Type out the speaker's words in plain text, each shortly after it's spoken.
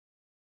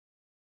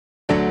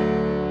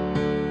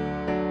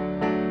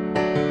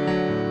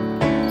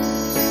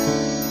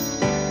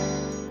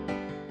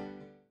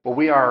Well,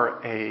 we are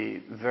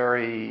a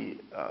very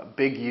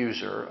big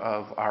user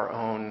of our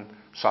own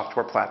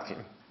software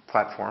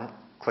platform,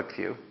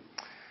 ClickView.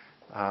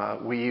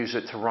 We use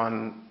it to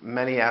run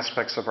many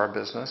aspects of our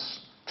business,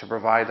 to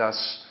provide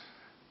us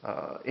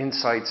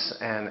insights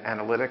and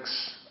analytics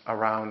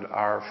around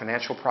our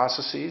financial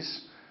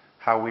processes,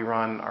 how we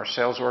run our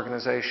sales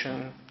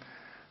organization,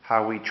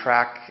 how we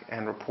track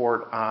and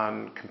report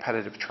on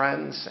competitive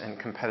trends and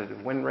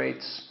competitive win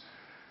rates.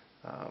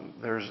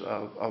 There's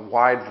a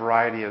wide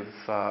variety of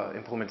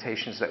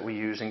implementations that we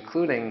use,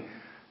 including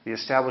the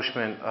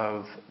establishment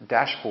of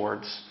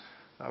dashboards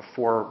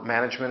for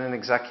management and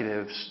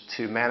executives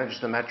to manage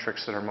the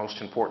metrics that are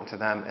most important to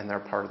them in their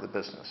part of the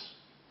business.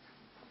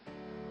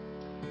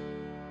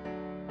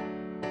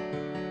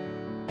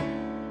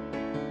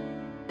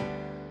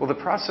 Well,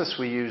 the process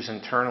we use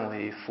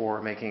internally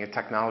for making a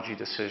technology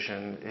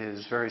decision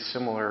is very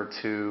similar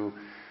to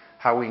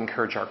how we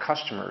encourage our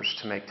customers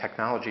to make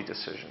technology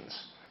decisions.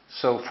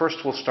 So first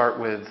we'll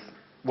start with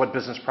what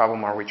business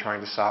problem are we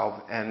trying to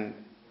solve and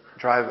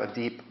drive a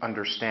deep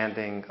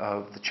understanding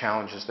of the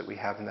challenges that we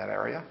have in that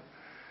area.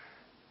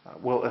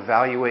 We'll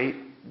evaluate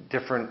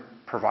different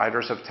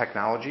providers of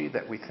technology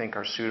that we think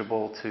are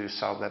suitable to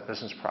solve that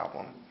business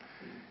problem.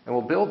 And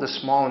we'll build a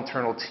small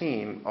internal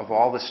team of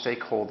all the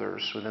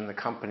stakeholders within the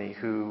company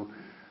who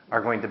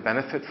are going to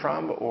benefit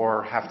from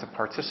or have to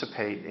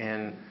participate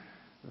in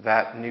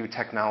that new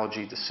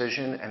technology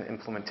decision and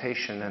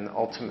implementation and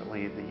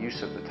ultimately the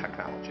use of the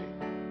technology.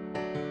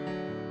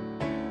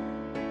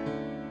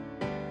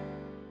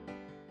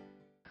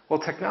 Well,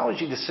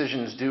 technology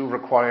decisions do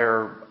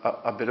require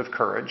a bit of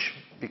courage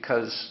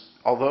because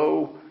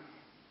although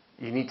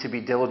you need to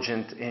be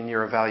diligent in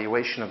your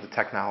evaluation of the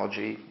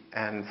technology,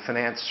 and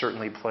finance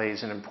certainly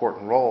plays an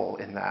important role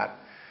in that,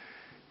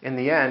 in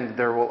the end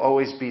there will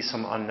always be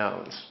some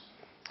unknowns.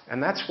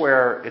 And that's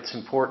where it's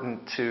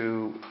important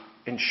to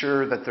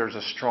ensure that there's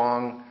a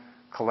strong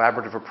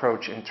collaborative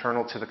approach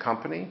internal to the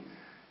company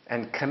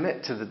and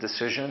commit to the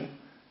decision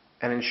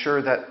and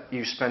ensure that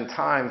you spend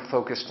time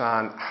focused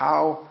on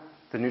how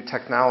the new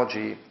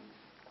technology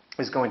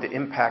is going to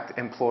impact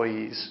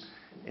employees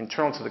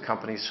internal to the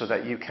company so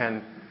that you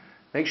can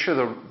make sure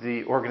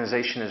the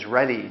organization is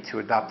ready to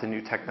adopt the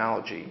new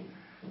technology.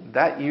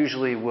 That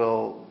usually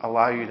will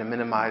allow you to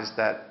minimize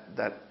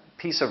that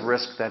piece of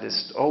risk that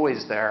is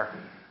always there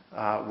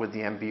with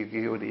the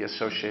ambiguity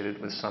associated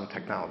with some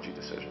technology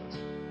decisions.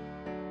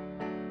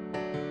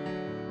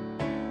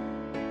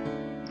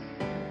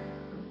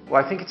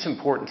 Well, I think it's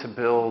important to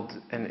build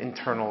an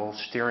internal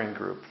steering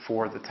group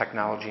for the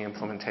technology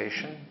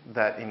implementation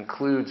that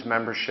includes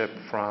membership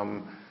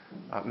from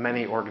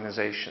many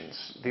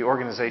organizations, the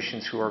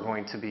organizations who are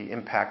going to be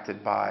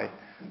impacted by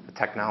the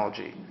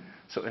technology.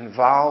 So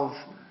involve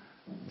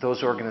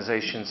those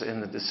organizations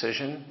in the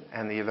decision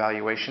and the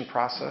evaluation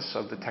process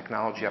of the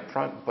technology up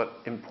front, but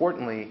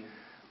importantly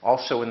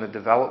also in the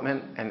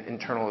development and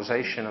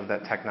internalization of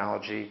that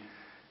technology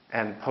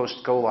and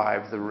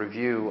post-go-live the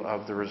review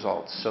of the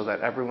results so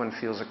that everyone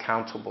feels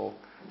accountable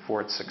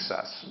for its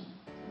success.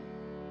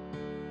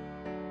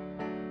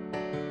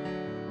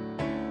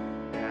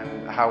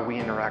 How we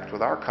interact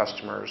with our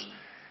customers,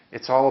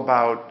 it's all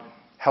about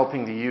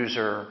helping the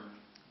user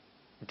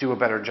do a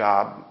better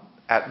job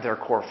at their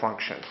core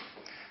function.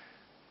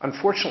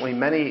 Unfortunately,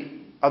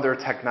 many other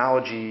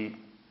technology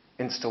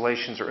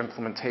installations or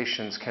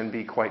implementations can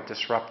be quite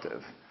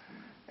disruptive.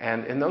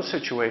 And in those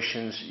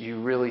situations,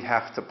 you really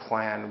have to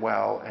plan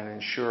well and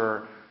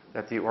ensure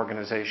that the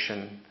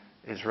organization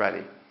is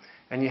ready.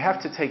 And you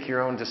have to take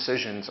your own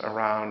decisions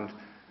around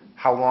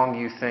how long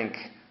you think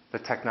the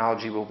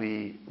technology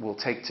will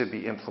take to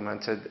be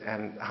implemented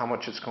and how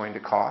much it's going to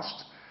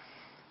cost.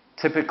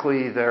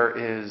 Typically, there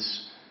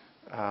is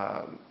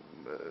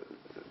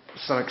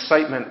some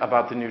excitement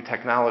about the new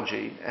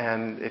technology,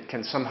 and it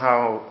can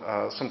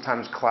somehow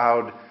sometimes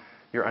cloud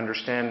your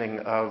understanding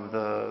of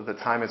the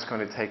time it's going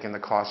to take and the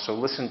cost. So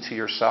listen to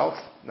yourself,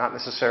 not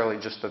necessarily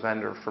just the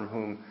vendor from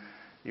whom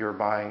you're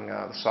buying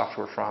the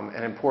software from,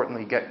 and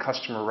importantly, get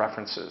customer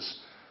references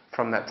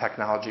from that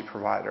technology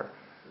provider.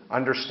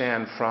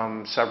 Understand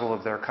from several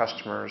of their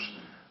customers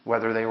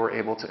whether they were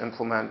able to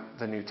implement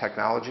the new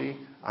technology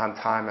on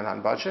time and on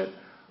budget,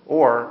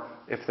 or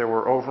if there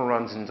were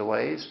overruns and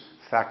delays,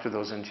 factor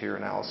those into your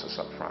analysis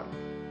up front.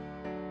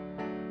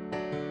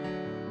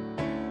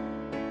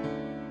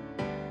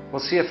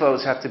 Well,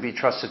 CFOs have to be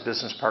trusted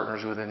business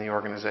partners within the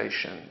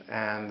organization,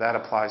 and that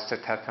applies to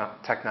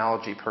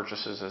technology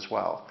purchases as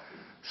well.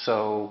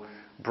 So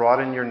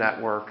broaden your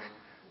network,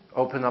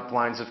 open up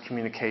lines of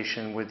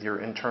communication with your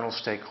internal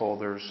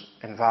stakeholders,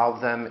 involve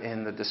them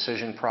in the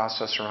decision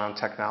process around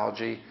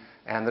technology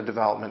and the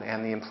development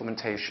and the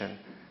implementation,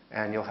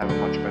 and you'll have a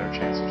much better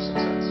chance of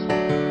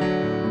success.